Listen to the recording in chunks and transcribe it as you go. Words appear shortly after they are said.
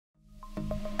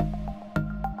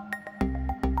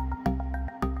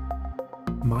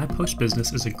MyPost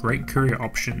Business is a great courier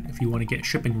option if you want to get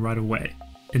shipping right away.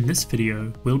 In this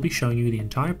video, we'll be showing you the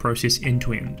entire process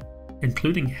end-to-end,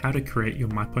 including how to create your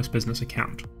MyPost Business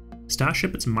account.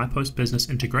 Starshipit's MyPost Business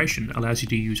Integration allows you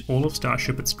to use all of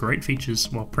Starshipit's great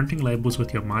features while printing labels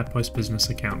with your MyPost Business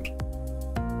account.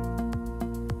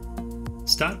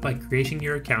 Start by creating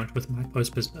your account with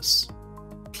MyPost Business.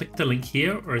 Click the link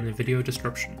here or in the video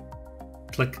description.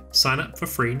 Click Sign up for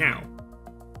free now.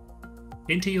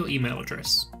 Enter your email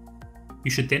address.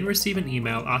 You should then receive an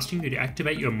email asking you to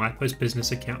activate your MyPost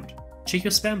Business account. Check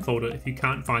your spam folder if you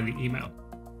can't find the email.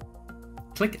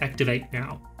 Click Activate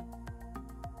Now.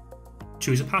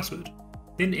 Choose a password,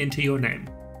 then enter your name.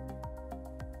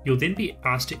 You'll then be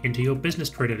asked to enter your business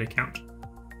credit account.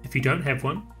 If you don't have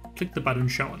one, click the button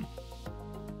shown.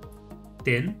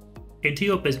 Then, enter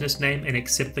your business name and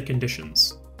accept the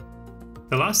conditions.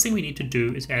 The last thing we need to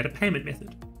do is add a payment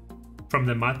method. From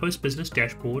the MyPost Business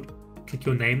dashboard, click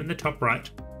your name in the top right,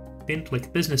 then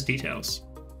click Business Details.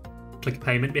 Click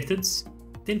Payment Methods,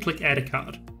 then click Add a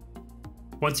Card.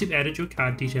 Once you've added your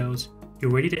card details,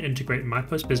 you're ready to integrate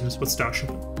MyPost Business with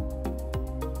Starshipit.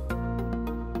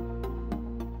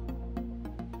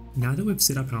 Now that we've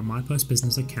set up our MyPost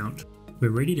Business account,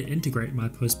 we're ready to integrate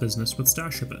MyPost Business with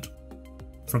Starshipit.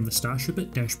 From the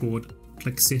Starshipit dashboard,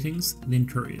 click Settings, then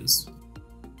Couriers.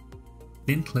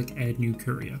 Then click Add New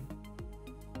Courier.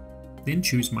 Then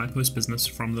choose MyPost Business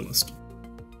from the list.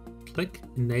 Click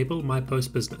Enable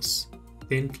MyPost Business,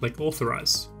 then click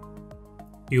Authorize.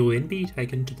 You will then be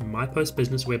taken to the MyPost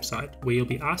Business website where you'll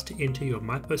be asked to enter your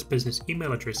MyPost Business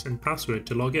email address and password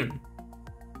to log in.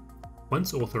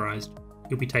 Once authorized,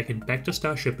 you'll be taken back to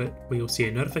Starshipit where you'll see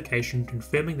a notification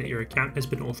confirming that your account has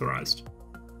been authorized.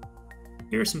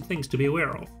 Here are some things to be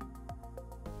aware of.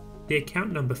 The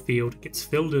account number field gets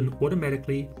filled in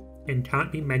automatically and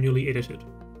can't be manually edited.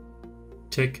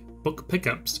 Tick Book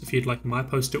Pickups if you'd like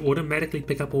MyPost to automatically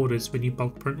pick up orders when you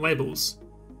bulk print labels.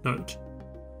 Note: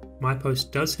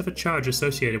 MyPost does have a charge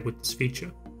associated with this feature.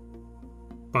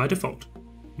 By default,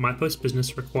 MyPost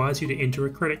Business requires you to enter a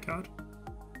credit card.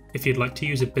 If you'd like to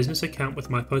use a business account with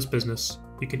MyPost Business,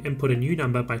 you can input a new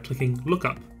number by clicking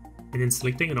Lookup and then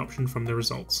selecting an option from the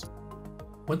results.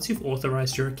 Once you've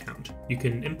authorized your account, you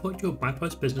can import your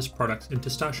MyPost Business products into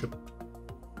Starshipit.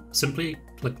 Simply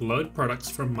click Load Products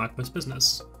from MyPost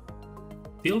Business.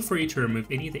 Feel free to remove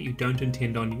any that you don't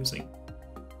intend on using.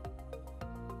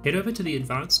 Head over to the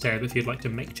Advanced tab if you'd like to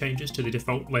make changes to the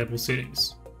default label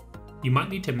settings. You might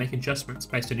need to make adjustments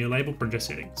based on your label printer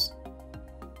settings.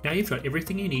 Now you've got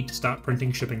everything you need to start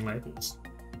printing shipping labels.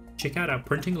 Check out our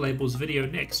Printing Labels video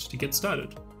next to get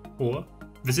started, or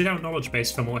visit our knowledge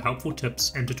base for more helpful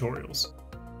tips and tutorials.